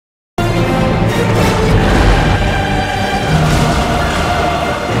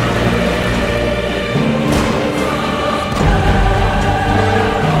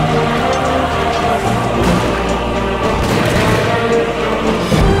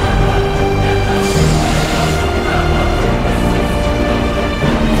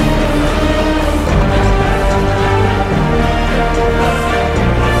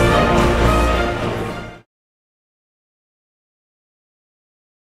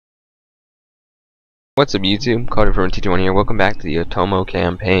What's up YouTube? Cody from Teacher 1 here. Welcome back to the Otomo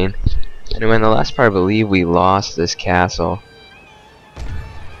campaign. Anyway, in the last part I believe we lost this castle.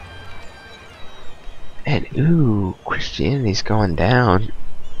 And ooh, Christianity's going down.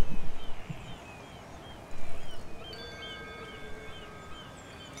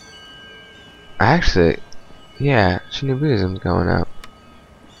 Actually, yeah, Shinobuism's going up.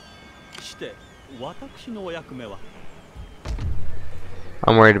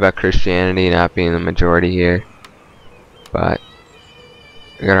 I'm worried about Christianity not being the majority here, but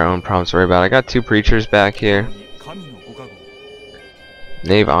we got our own problems to worry about. I got two preachers back here.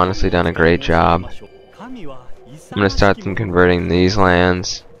 They've honestly done a great job. I'm gonna start them converting these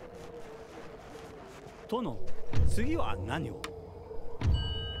lands.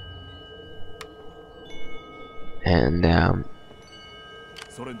 And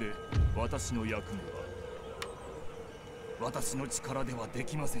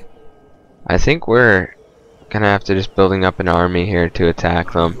I think we're gonna have to just building up an army here to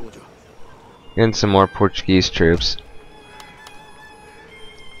attack them. Getting some more Portuguese troops.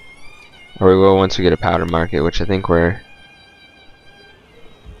 Or we will once we get a powder market, which I think we're...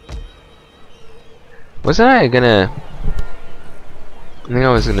 Wasn't I gonna... I think I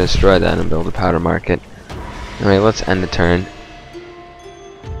was gonna destroy that and build a powder market. Anyway, let's end the turn.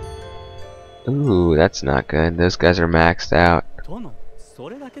 Ooh, that's not good. Those guys are maxed out.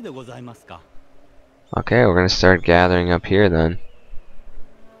 Okay, we're gonna start gathering up here then.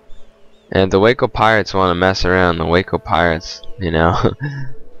 And if the Waco Pirates want to mess around, the Waco Pirates, you know.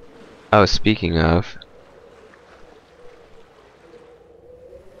 Oh, speaking of.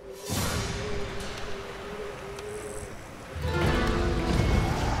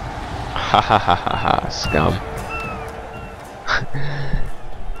 Ha ha ha ha ha, scum.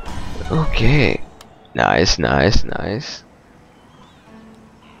 Okay. Nice, nice, nice.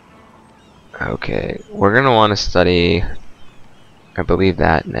 Okay, we're gonna want to study, I believe,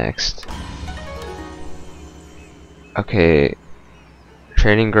 that next. Okay,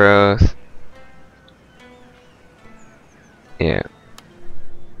 trading growth. Yeah.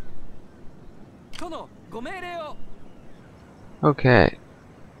 Okay.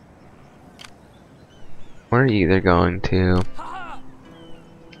 We're either going to...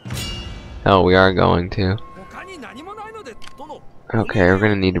 Oh, we are going to. Okay, we're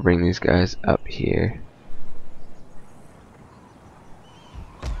gonna need to bring these guys up here.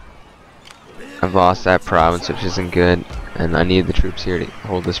 I've lost that province, which isn't good, and I need the troops here to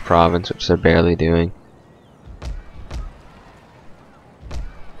hold this province, which they're barely doing.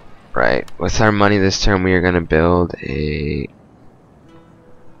 Right, with our money this turn we are gonna build a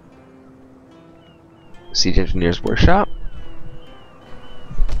siege engineer's workshop.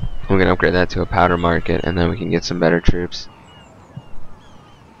 We're gonna upgrade that to a powder market, and then we can get some better troops.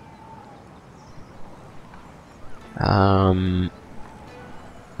 I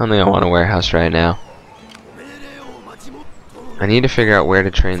don't think I want a warehouse right now. I need to figure out where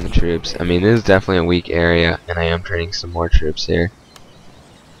to train the troops. I mean, this is definitely a weak area, and I am training some more troops here.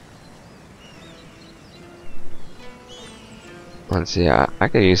 Let's see, I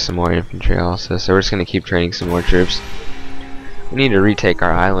could use some more infantry also, so we're just going to keep training some more troops. We need to retake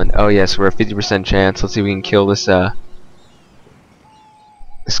our island. Oh yes, we're a 50% chance. Let's see if we can kill this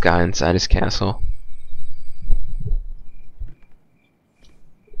this guy inside his castle.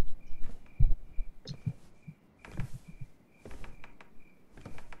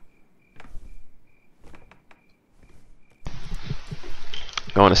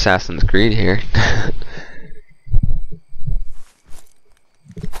 Going Assassin's Creed here.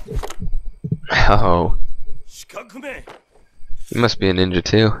 Oh. He must be a ninja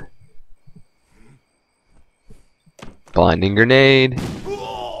too. Blinding grenade.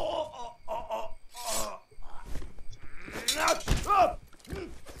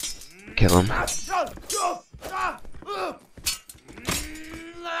 Kill him.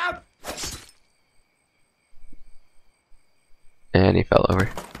 And he fell over.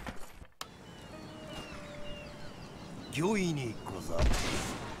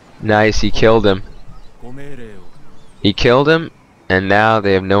 Nice, he killed him. He killed him, and now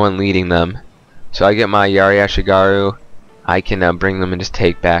they have no one leading them. So I get my Yariashigaru. I can bring them and just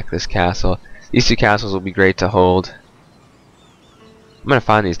take back this castle. These two castles will be great to hold. I'm gonna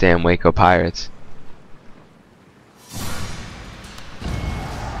find these damn Waco pirates.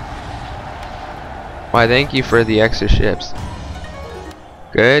 Why, thank you for the extra ships.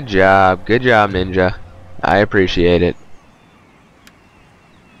 Good job, ninja. I appreciate it.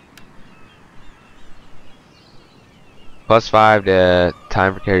 +5 to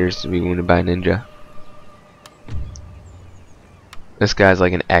time for carriers to be wounded by a ninja. This guy's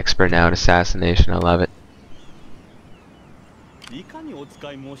like an expert now at assassination. I love it.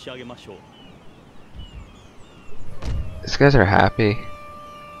 These guys are happy.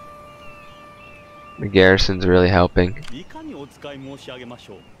 The garrison's really helping.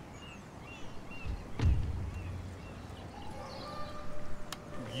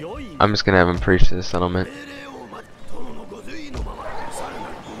 I'm just gonna have him preach to the settlement.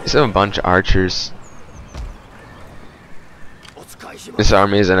 These have a bunch of archers. This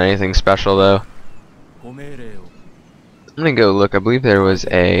army isn't anything special though. I'm gonna go look. I believe there was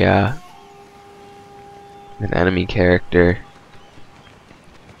a an enemy character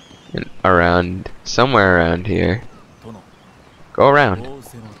around somewhere around here. Go around.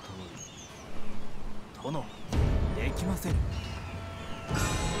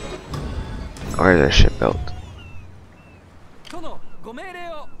 Where's their ship built?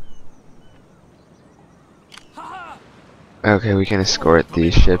 Okay, we can escort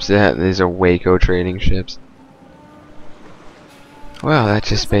these ships. These are Waco trading ships. Well, that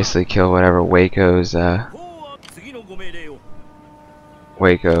just basically killed whatever Waco's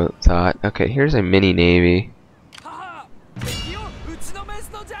Waco thought. Okay, here's a mini navy.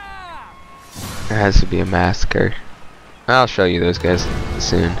 There has to be a massacre. I'll show you those guys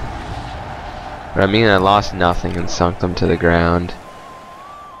soon. But I mean, I lost nothing and sunk them to the ground.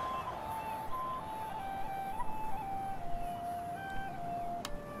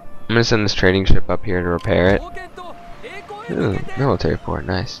 I'm gonna send this trading ship up here to repair it. Ooh, military port,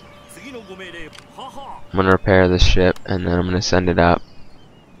 nice. I'm gonna repair this ship and then I'm gonna send it up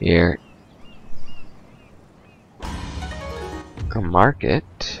here. A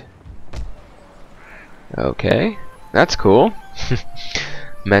market. Okay, that's cool.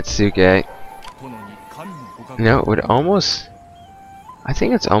 Metsuke. You know, it would almost. I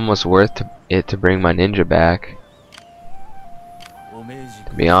think it's almost worth it to bring my ninja back.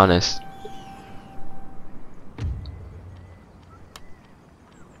 To be honest.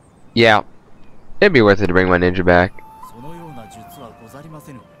 Yeah, it'd be worth it to bring my ninja back.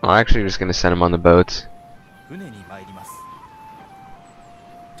 I'm actually just gonna send him on the boats. Yeah,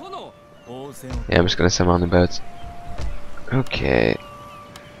 I'm just gonna send him on the boats. Okay.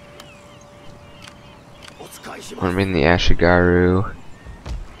 I'm in the Ashigaru.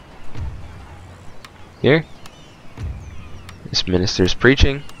 Here. This minister's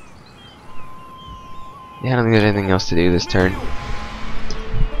preaching. Yeah, I don't think there's anything else to do this turn.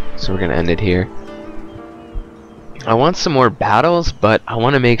 So we're gonna end it here. I want some more battles, but I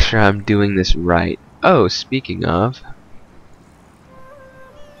want to make sure I'm doing this right. Oh, speaking of.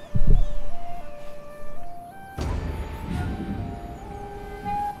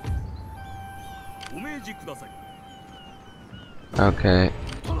 Okay.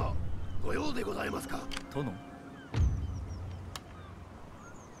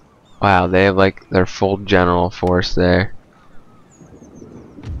 Wow, they have like their full general force there.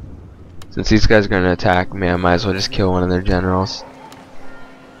 Since these guys are gonna attack me, I might as well just kill one of their generals.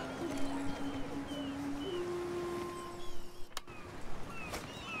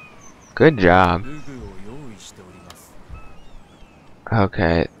 Good job.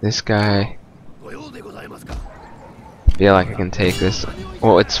 Okay, this guy. Feel like I can take this.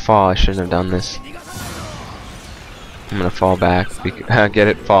 Well, it's fall. I shouldn't have done this. I'm gonna fall back. Get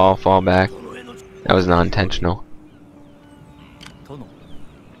it? Fall back. That was not intentional.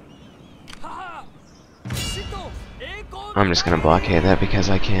 I'm just gonna blockade that because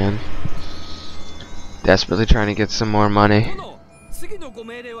I can. Desperately trying to get some more money.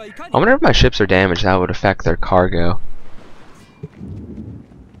 I wonder if my ships are damaged, that would affect their cargo.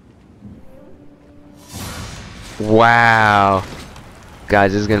 Wow.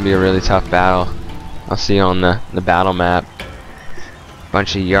 Guys, this is gonna be a really tough battle. I'll see you on the battle map.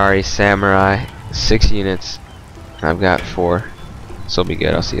 Bunch of Yari samurai, 6 units. I've got 4. This will be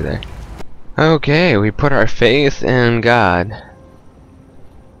good, I'll see you there. Okay, we put our faith in God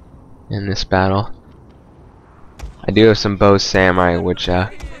in this battle. I do have some bow samurai, which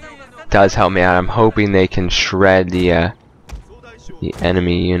does help me out. I'm hoping they can shred the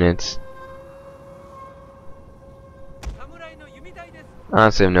enemy units. I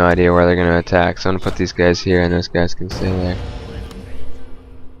honestly have no idea where they're going to attack, so I'm going to put these guys here and those guys can stay there.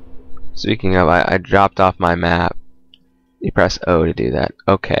 Speaking of, I dropped off my map. You press O to do that.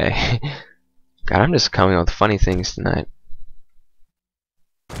 Okay. God, I'm just coming up with funny things tonight.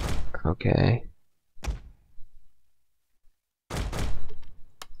 Okay.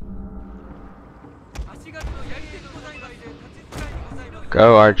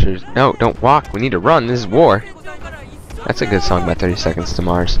 Go, archers. No, don't walk. We need to run. This is war. That's a good song by 30 Seconds to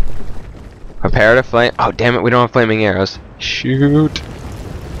Mars. Prepare to flame. Oh, damn it. We don't have flaming arrows. Shoot.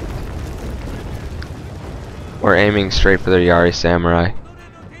 We're aiming straight for the Yari Samurai.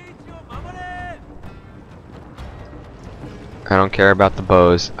 I don't care about the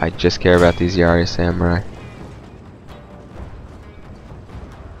bows, I just care about these Yari Samurai.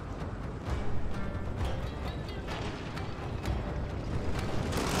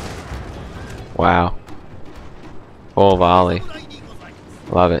 Wow. Full volley.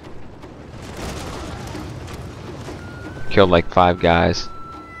 Love it. Killed like 5 guys.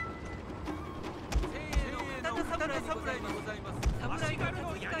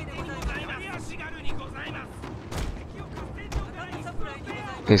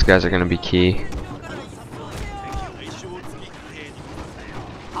 These guys are gonna be key.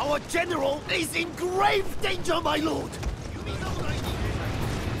 Our general is in grave danger, my lord.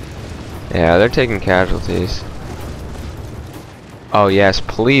 Yeah, they're taking casualties. Oh yes,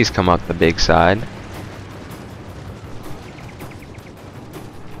 please come up the big side.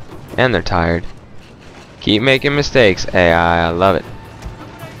 And they're tired. Keep making mistakes, AI. I love it.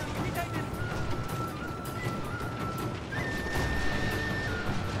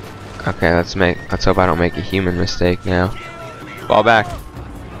 Okay, let's hope I don't make a human mistake now. Fall back.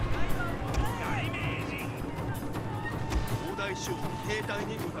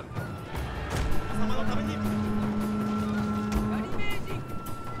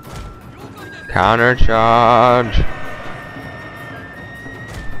 Counter charge.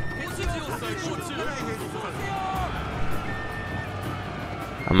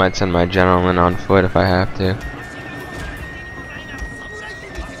 I might send my general in on foot if I have to.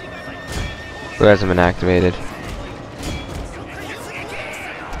 Who hasn't been activated?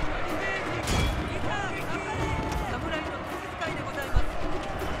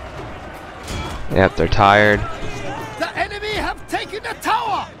 Yep, they're tired. The enemy have taken the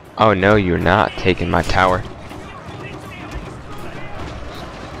tower. Oh no, you're not taking my tower.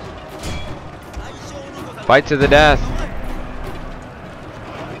 Fight to the death.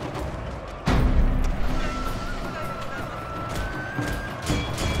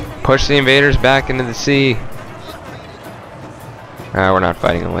 Push the invaders back into the sea. We're not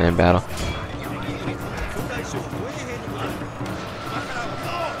fighting a land battle.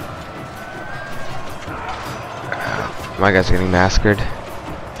 My guys are getting massacred.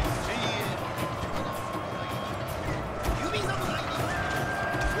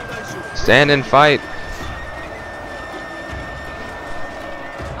 Stand and fight.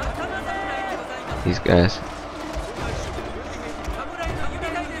 These guys.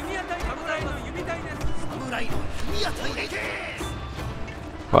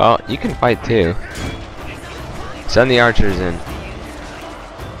 Well, you can fight too. Send the archers in.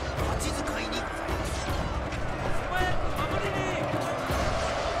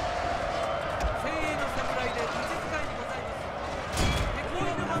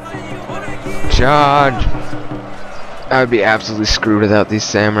 Charge! I would be absolutely screwed without these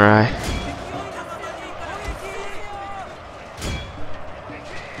samurai.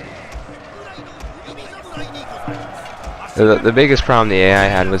 The biggest problem the AI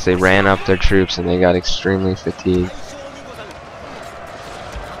had was they ran up their troops and they got extremely fatigued.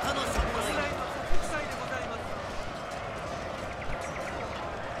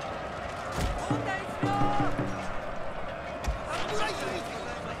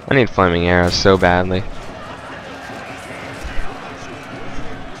 I need flaming arrows so badly.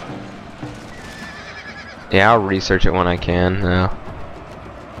 Yeah, I'll research it when I can.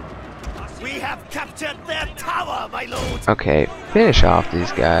 We have captured their tower, my lord. Okay, finish off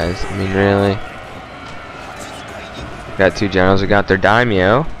these guys. I mean, really? Got 2 generals who got their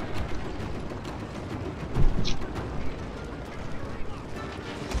daimyo.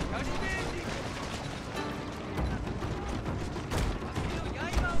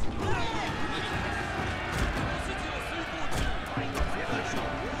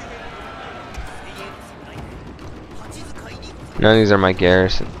 None of these are my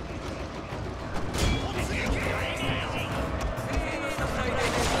garrison.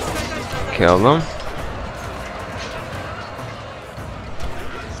 Kill them.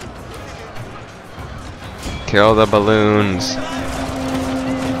 Kill the balloons.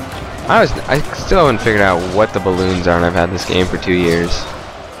 I still haven't figured out what the balloons are, and I've had this game for 2 years.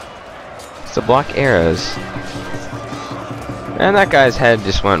 It's to block arrows. And that guy's head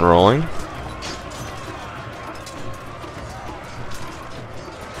just went rolling.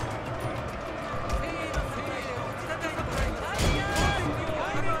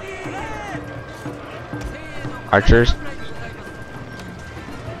 Archers.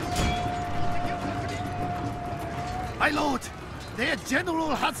 My lord, their general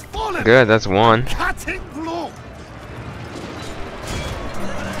has fallen. Good, that's one. Cutting blow.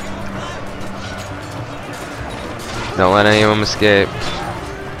 Don't let any of them escape.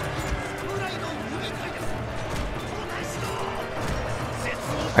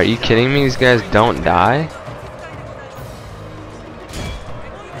 Are you kidding me? These guys don't die?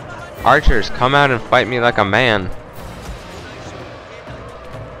 Archers, come out and fight me like a man.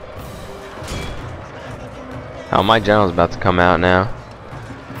 Oh, my general's about to come out now.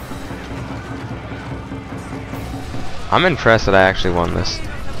 I'm impressed that I actually won this.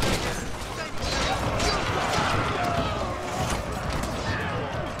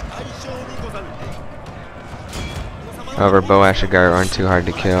 However, Bo Ashigaru aren't too hard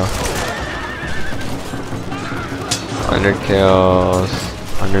to kill. 100 kills,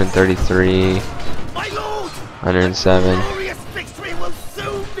 133, 107.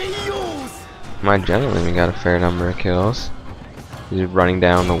 My general even got a fair number of kills. He's running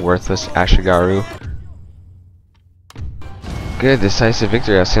down the worthless Ashigaru. Good, decisive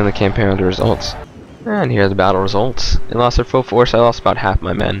victory. I've seen the campaign with the results. And here are the battle results. They lost their full force. I lost about half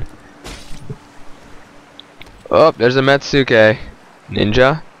my men. Oh, there's a Metsuke.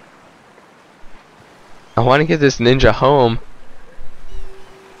 Ninja? I want to get this ninja home.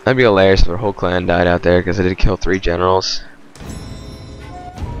 That'd be hilarious if their whole clan died out there because I did kill 3 generals.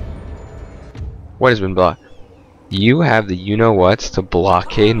 What has been blocked? You have the you-know-whats to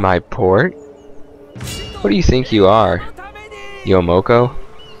blockade my port? What do you think you are? Yomoko?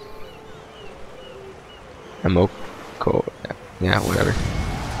 Amoko. Yeah, whatever.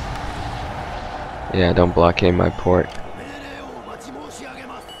 Yeah, don't blockade my port.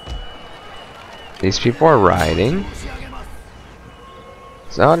 These people are riding.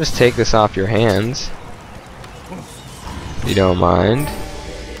 So I'll just take this off your hands. If you don't mind.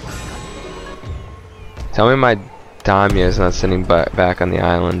 Tell me my daimyo is not sitting back on the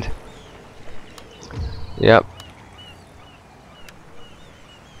island. Yep.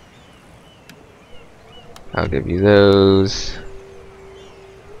 I'll give you those.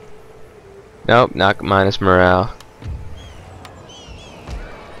 Nope, not minus morale.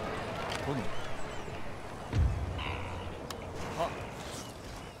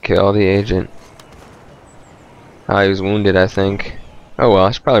 Kill the agent. Oh, he was wounded, I think. Oh well,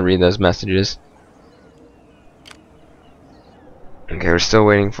 I should probably read those messages. Okay, we're still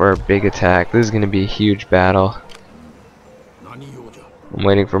waiting for a big attack. This is going to be a huge battle. I'm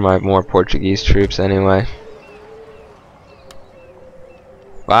waiting for my more Portuguese troops anyway.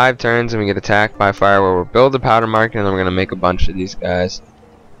 5 turns and we get attacked by fire where we'll build a powder market and then we're going to make a bunch of these guys.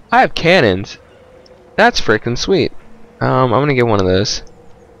 I have cannons. That's freaking sweet. I'm going to get one of those.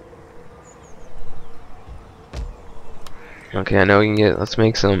 Okay, I know we can get, let's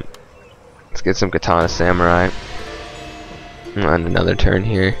get some katana samurai. On another turn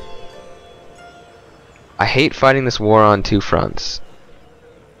here. I hate fighting this war on 2 fronts.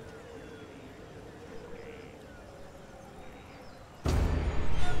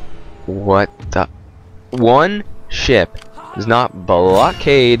 What the? One ship does not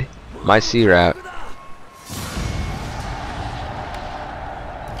blockade my sea route.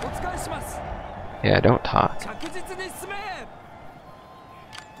 Yeah, don't talk.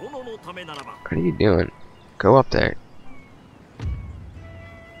 What are you doing? Go up there.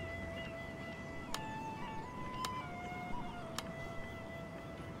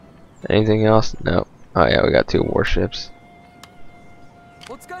 Anything else? No. Oh yeah, we got 2 warships.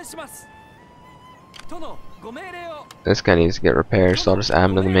 This guy needs to get repaired, so I'll just add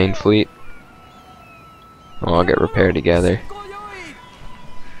him to the main fleet. Oh, I'll get repaired together.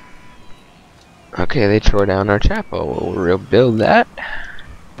 Okay, they tore down our chapel. We'll rebuild that.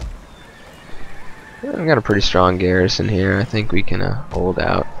 Yeah, we got a pretty strong garrison here. I think we can hold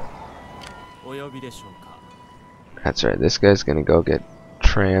out. That's right. This guy's gonna go get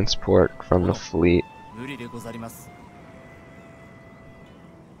transport from the fleet.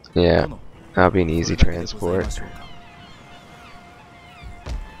 Yeah, that'll be an easy transport.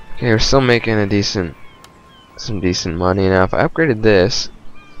 Okay, we're still making some decent money now. If I upgraded this,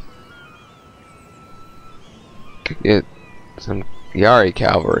 could get some Yari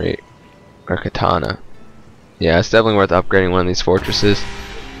cavalry or katana. Yeah, it's definitely worth upgrading one of these fortresses.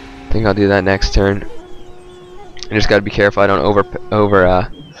 I think I'll do that next turn. I just gotta be careful I don't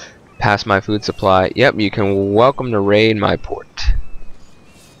pass my food supply. Yep, you can welcome to raid my port.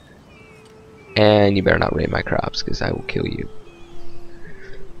 And you better not raid my crops, because I will kill you.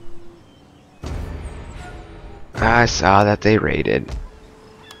 I saw that they raided.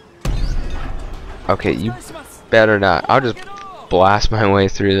 Okay, you better not. I'll just blast my way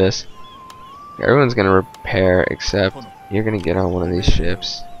through this. Everyone's gonna repair, except you're gonna get on one of these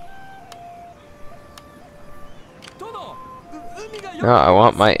ships. No, I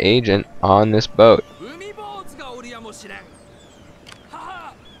want my agent on this boat.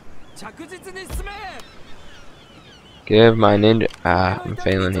 Give my ninja. I'm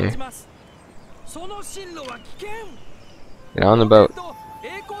failing here. Get on the boat.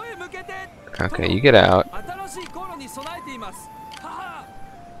 Okay, you get out.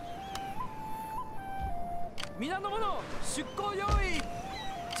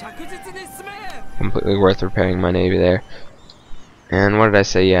 Completely worth repairing my navy there. And what did I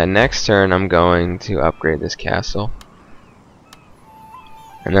say? Yeah, next turn I'm going to upgrade this castle,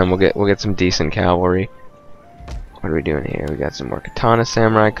 and then we'll get some decent cavalry. What are we doing here? We got some more katana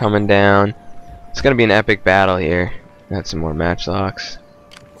samurai coming down. It's gonna be an epic battle here. Got some more matchlocks.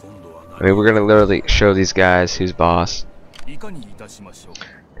 I mean, we're gonna literally show these guys who's boss.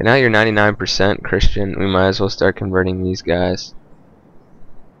 And now you're 99% Christian. We might as well start converting these guys.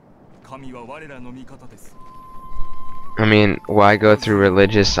 I mean, why go through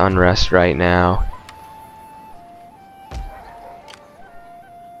religious unrest right now?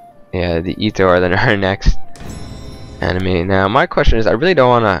 Yeah, the Ito are then our next enemy. Now, my question is, I really don't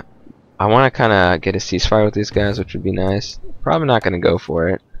wanna. I wanna kind of get a ceasefire with these guys, which would be nice. Probably not gonna go for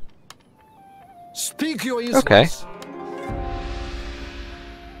it. Speak your okay.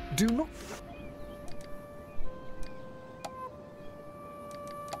 Do not.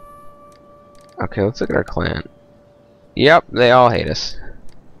 Okay, let's look at our clan. Yep, they all hate us.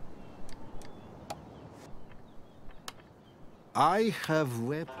 I have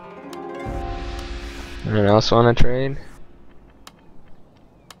whip. Anyone else want to trade?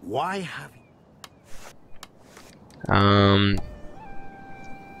 Why have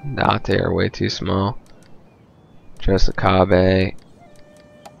Date are way too small. Just Kabe.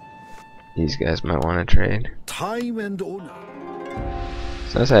 These guys might want to trade. time and honor?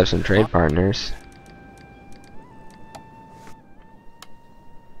 So let's have some trade partners.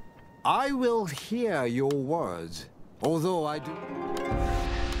 I will hear your words, although I do.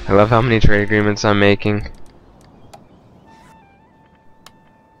 I love how many trade agreements I'm making.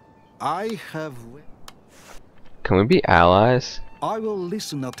 I have. Can we be allies? I will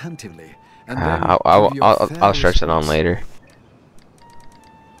listen attentively, and I'll stretch that on later.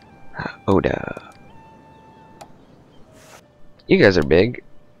 Oda. You guys are big.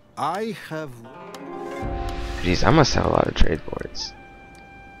 I have. Jeez, I must have a lot of trade boards.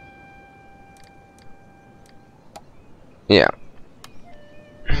 Yeah.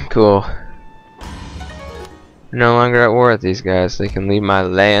 Cool. No longer at war with these guys. They can leave my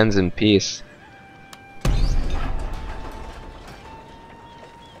lands in peace.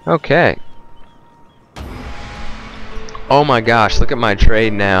 Okay. Oh my gosh, look at my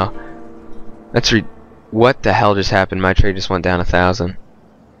trade now. That's what the hell just happened? My trade just went down 1,000.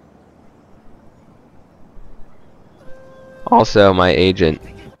 Also, my agent.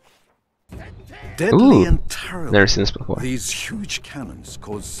 Deadly and terrible. Never seen this before. These huge cannons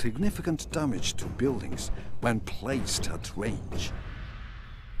cause significant damage to buildings when placed at range.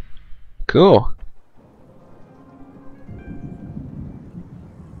 Cool.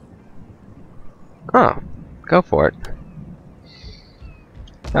 Oh, go for it.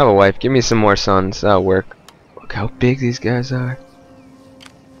 I have a wife. Give me some more sons. That'll work. Look how big these guys are.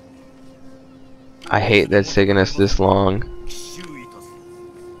 I hate that it's taking us this long.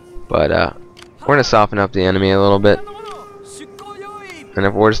 But, we're gonna soften up the enemy a little bit. And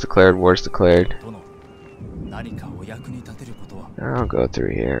if war's declared, war's declared. I'll go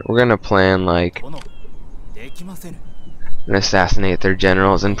through here. We're gonna plan, like, and assassinate their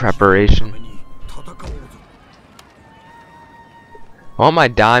generals in preparation. I want my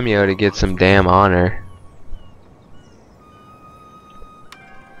daimyo to get some damn honor.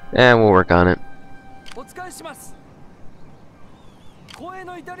 And we'll work on it.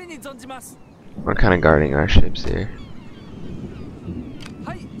 We're kind of guarding our ships here.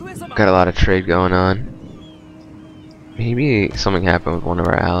 Got a lot of trade going on. Maybe something happened with one of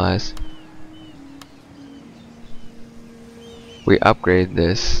our allies. We upgrade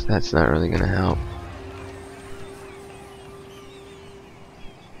this. That's not really gonna help.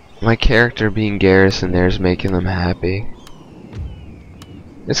 My character being garrisoned there is making them happy.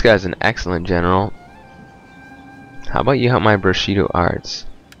 This guy's an excellent general. How about you help my Bushido arts?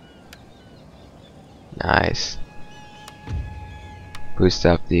 Nice. Boost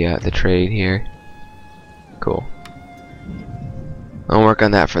up the trade here. Cool. I'll work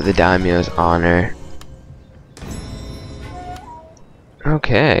on that for the daimyo's honor.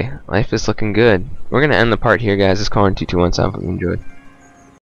 Okay, life is looking good. We're gonna end the part here, guys. This is Colin 2217. Hope you enjoyed.